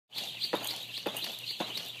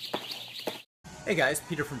Hey guys,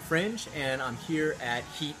 Peter from Fringe, and I'm here at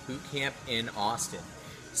H.E.A.T Bootcamp in Austin.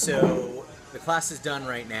 So the class is done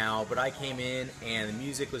right now, but I came in and the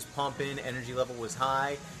music was pumping, energy level was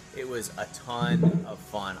high. It was a ton of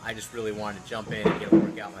fun. I just really wanted to jump in and get a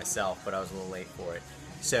workout myself, but I was a little late for it.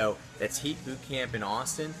 So that's H.E.A.T Bootcamp in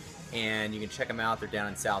Austin, and you can check them out. They're down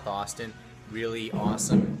in South Austin. Really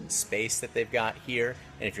awesome space that they've got here,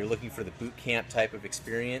 and if you're looking for the boot camp type of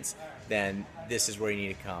experience, then this is where you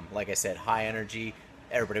need to come. Like I said, high energy,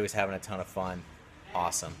 everybody was having a ton of fun.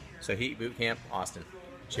 Awesome. So H.E.A.T Boot Camp, Austin.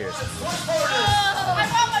 Cheers. Oh, I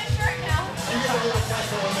want my shirt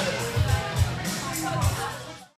now.